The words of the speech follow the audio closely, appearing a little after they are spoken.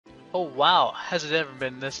Oh wow, has it ever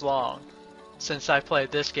been this long since I played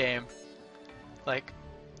this game? Like,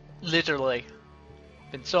 literally,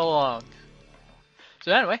 been so long.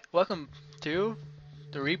 So anyway, welcome to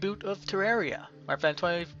the reboot of Terraria.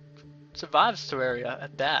 Mariofan20 survives Terraria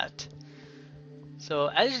at that. So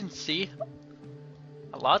as you can see,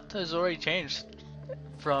 a lot has already changed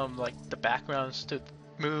from like the backgrounds to the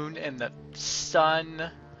moon and the sun.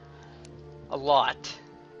 A lot.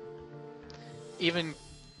 Even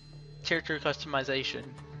character customization.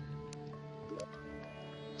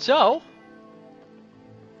 So,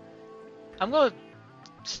 I'm gonna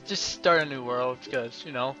just start a new world because,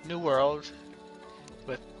 you know, new world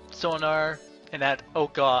with sonar and that. Oh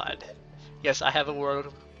god. Yes, I have a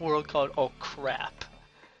world called Oh Crap.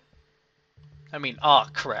 I mean, oh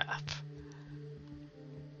crap.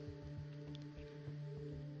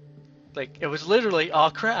 Like, it was literally oh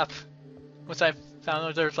crap. Once I found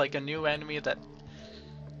out there's like a new enemy that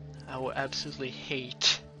I will absolutely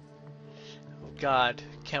hate. Oh god,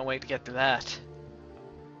 can't wait to get to that.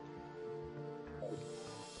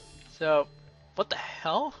 So, what the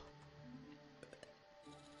hell?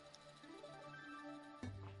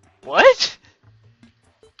 What?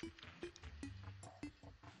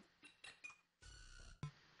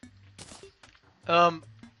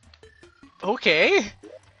 Okay.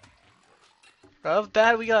 Right off the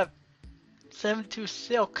bat, we got 7-2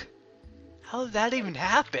 Silk. How did that even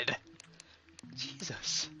happen?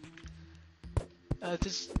 Jesus.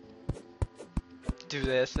 Just do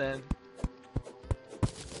this then.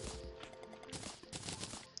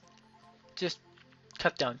 Just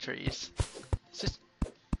cut down trees. It's just,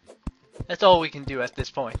 that's all we can do at this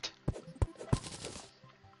point.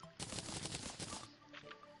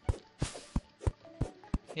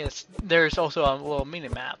 Yes, there's also a little mini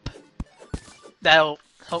map. That'll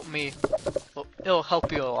help me. Well, it'll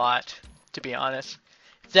help you a lot, to be honest.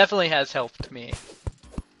 It definitely has helped me.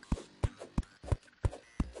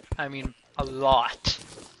 I mean, a lot.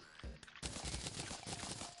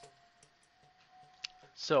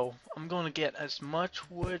 So, I'm going to get as much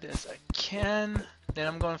wood as I can. Then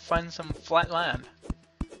I'm going to find some flat land.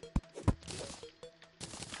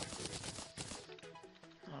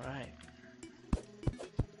 Alright.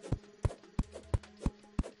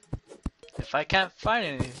 If I can't find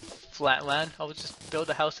any flat land, I'll just build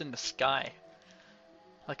a house in the sky.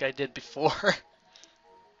 Like I did before.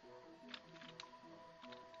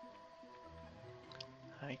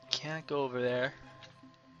 I can't go over there.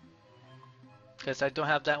 Because I don't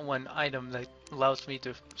have that one item that allows me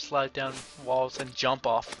to slide down walls and jump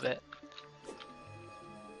off of it.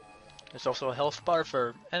 There's also a health bar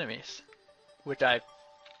for enemies, which I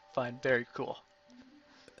find very cool.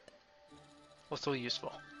 Also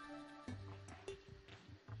useful.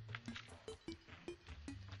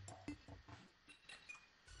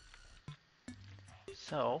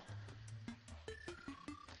 So,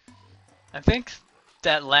 I think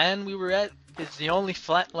that land we were at is the only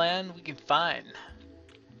flat land we can find.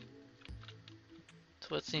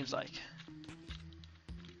 That's what it seems like.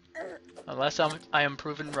 Unless I am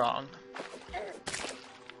proven wrong.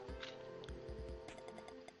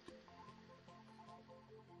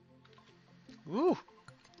 Ooh!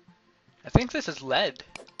 I think this is lead.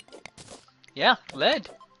 Yeah, lead!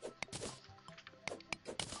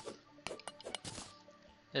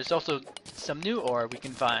 There's also some new ore we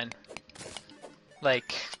can find.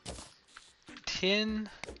 Like tin,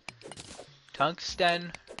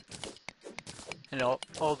 tungsten, and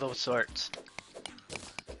all those sorts.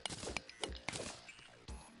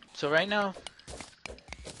 So right now,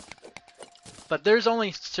 but there's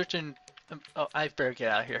only certain, oh, I better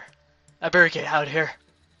get out of here. I better get out of here.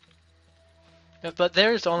 But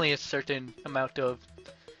there's only a certain amount of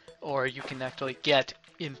ore you can actually get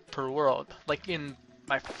in per world. Like in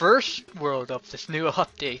my first world of this new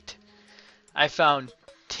update, I found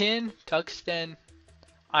tin, tungsten,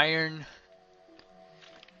 iron,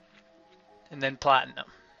 and then platinum.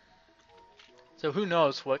 So who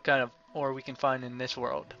knows what kind of ore we can find in this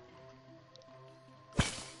world.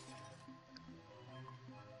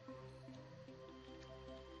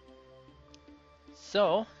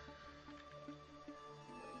 So,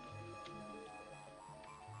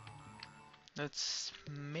 let's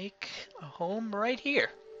make a home right here.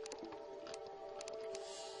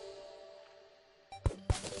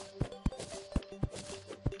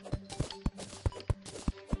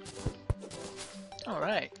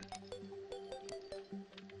 Alright.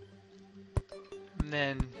 And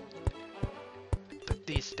then put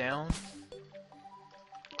these down.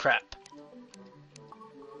 Crap.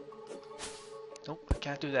 Nope, I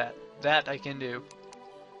can't do that. That I can do.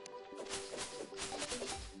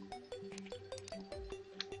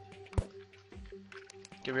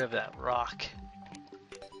 Get rid of that rock.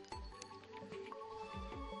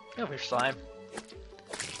 Get over here, slime.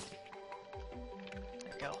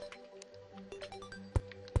 There we go.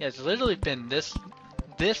 Yeah, it's literally been this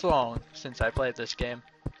long since I played this game.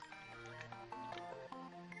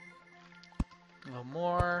 A little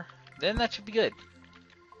more, then that should be good.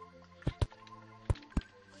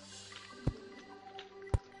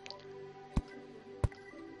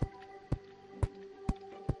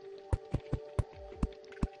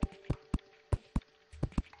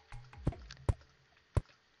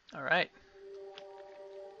 All right.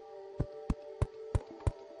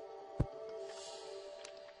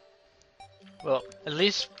 Well, at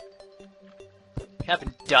least we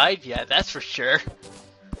haven't died yet, that's for sure.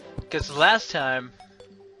 Because last time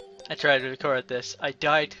I tried to record this, I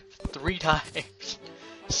died 3 times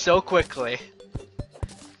so quickly.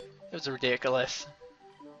 It was ridiculous.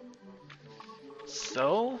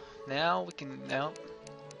 So, now we can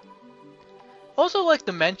Also, like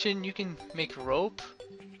to mention, you can make rope.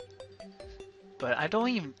 But I don't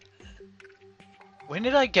even... When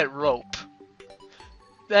did I get rope?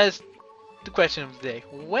 That's the question of the day.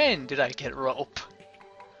 When did I get rope?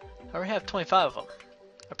 I already have 25 of them.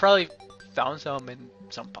 I probably found some in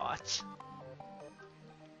some pots.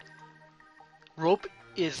 Rope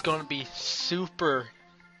is going to be super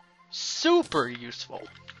useful.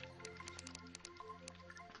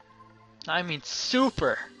 I mean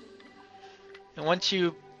super. And once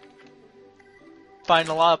you find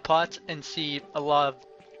a lot of pots and see a lot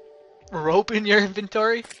of rope in your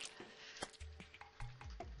inventory,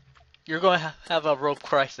 you're going to have a rope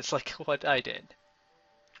crisis like what I did.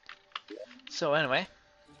 So anyway,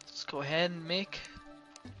 let's go ahead and make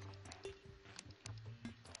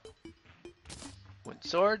wooden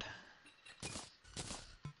sword.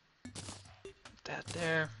 Put that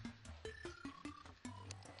there.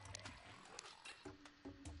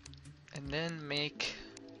 And then make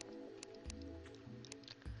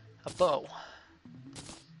a bow.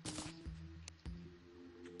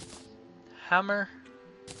 Hammer.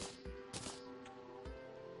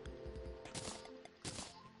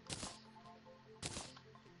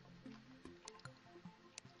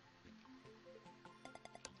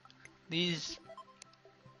 These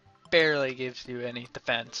barely gives you any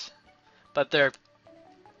defense, but they're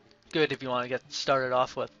good if you want to get started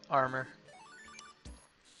off with armor.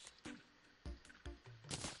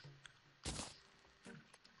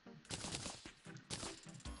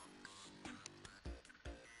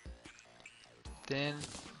 Then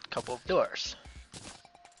a couple of doors.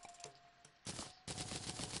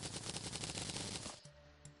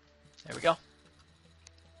 There we go.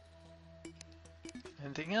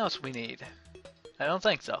 Anything else we need? I don't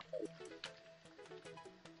think so.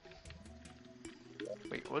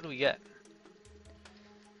 Wait, what do we get?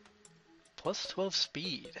 Plus 12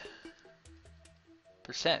 speed.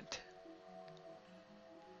 %.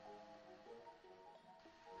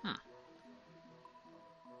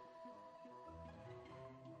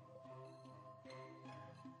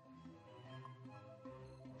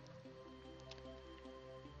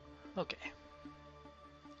 Okay.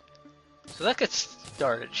 So that gets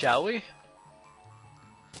started, shall we?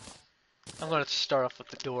 I'm going to start off with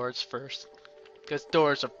the doors first, because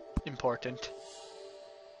doors are important.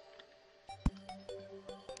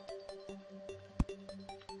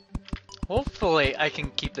 Hopefully I can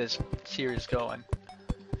keep this series going,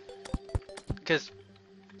 because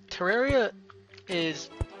Terraria is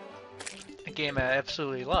a game I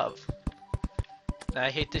absolutely love. And I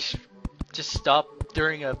hate to just stop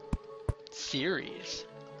during a series.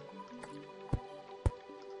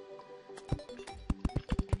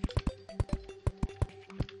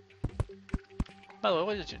 By the way,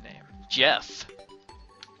 what is your name? Jeff.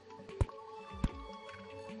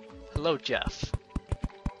 Hello, Jeff.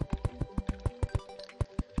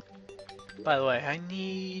 By the way, I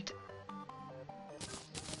need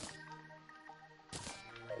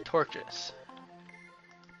torches.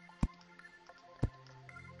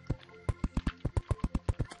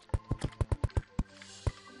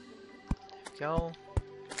 There we go.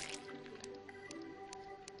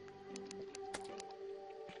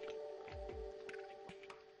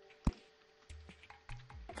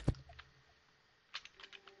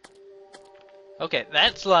 Okay,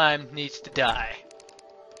 that slime needs to die.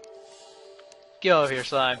 Get over here,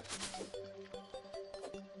 slime.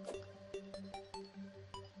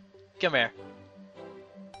 Come here.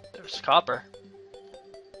 There's copper.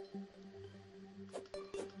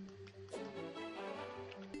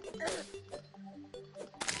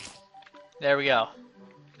 There we go.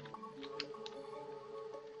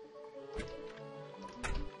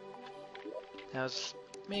 Now let's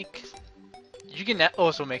make You can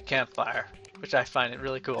also make campfire, which I find it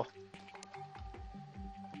really cool.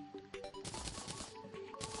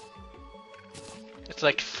 It's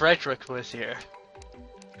like Frederick was here.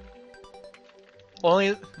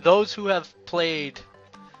 Only those who have played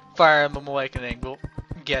Fire Emblem Awakening will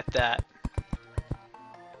get that. I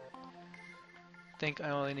think I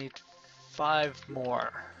only need 5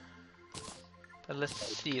 more. But let's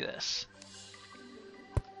see this.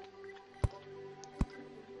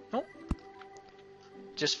 Nope.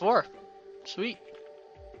 Just 4. Sweet.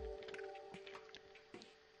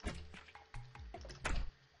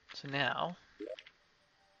 So now...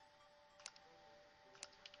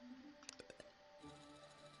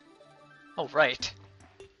 Oh, right.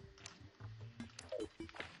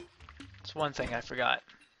 That's one thing I forgot.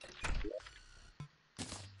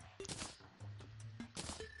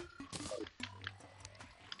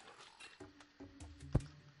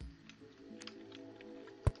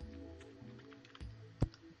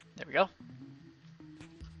 There we go.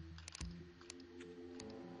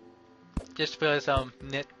 Just because I'm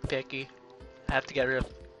nitpicky, I have to get rid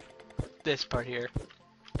of this part here.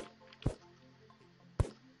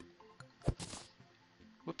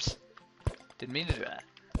 Whoops. Didn't mean to do that.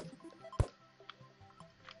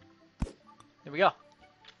 There we go.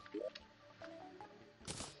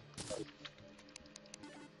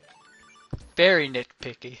 Very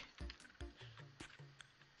nitpicky.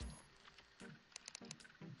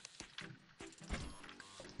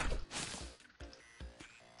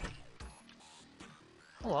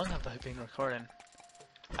 How long have I been recording?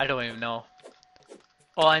 I don't even know.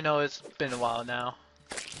 All I know is it's been a while now.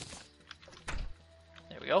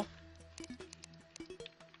 There we go.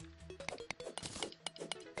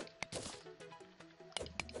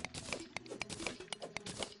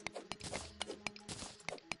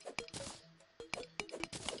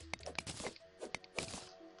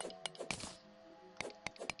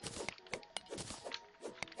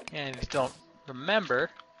 And if you don't remember,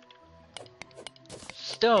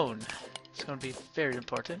 stone. It's going to be very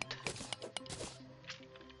important.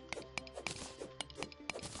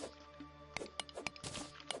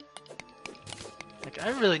 Like, I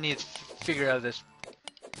really need to figure out this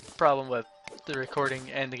problem with the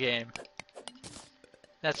recording and the game.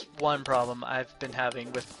 That's one problem I've been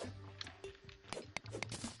having with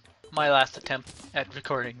my last attempt at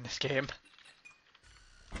recording this game.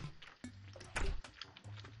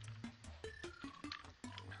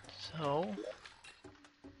 So...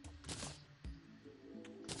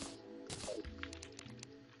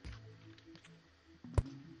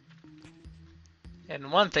 And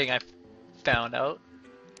one thing I found out,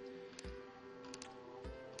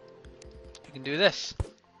 you can do this.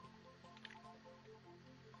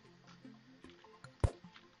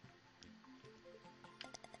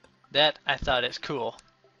 That I thought is cool.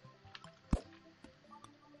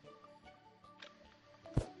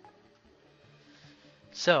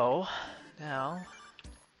 So, now,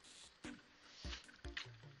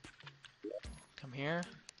 come here.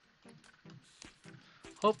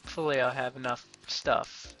 Hopefully I'll have enough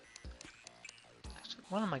stuff.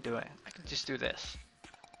 What am I doing? I can just do this.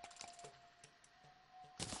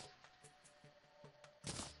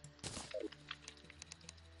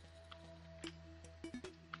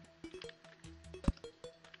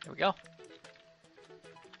 There we go.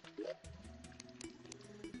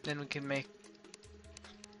 Then we can make...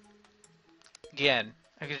 Again,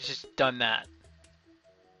 I could have just done that.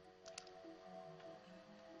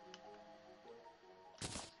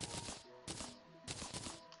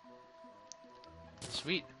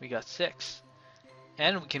 Sweet, we got 6.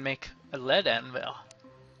 And we can make a lead anvil.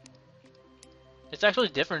 It's actually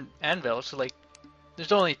different anvils, so like,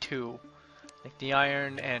 there's only 2. Like the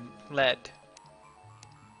iron and lead.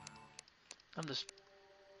 I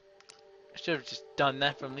should have just done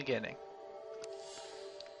that from the beginning.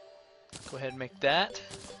 Go ahead and make that.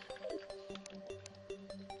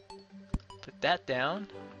 Put that down.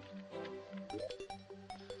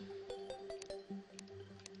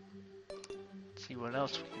 See what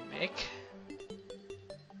else we can make.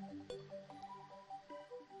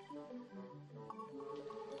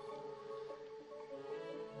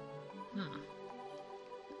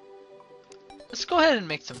 Let's go ahead and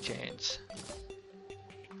make some chains.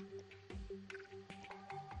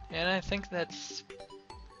 And I think that's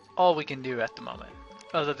all we can do at the moment,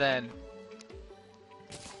 other than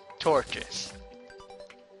torches.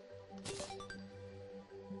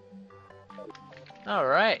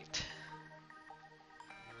 Alright.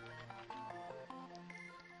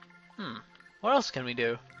 What else can we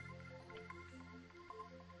do?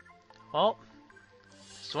 Well,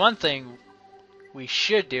 there's one thing we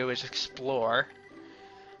should do is explore,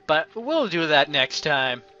 But we'll do that next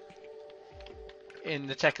time in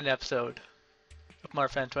the second episode of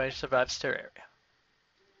Mariofan20 Survives Terraria.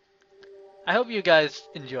 I hope you guys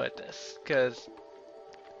enjoyed this, because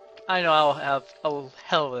I know I'll have a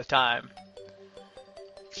hell of a time.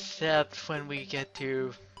 Except when we get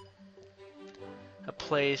to a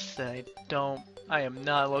place that I am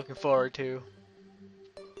not looking forward to.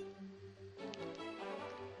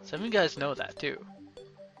 Some of you guys know that too.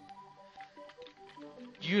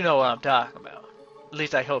 You know what I'm talking about. At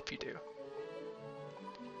least I hope you do.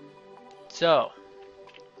 So,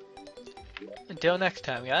 until next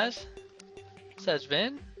time, guys. This has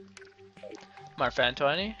been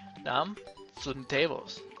Mariofan20. Now I'm flipping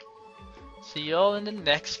tables. See you all in the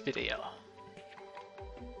next video.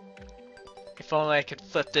 If only I could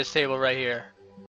flip this table right here.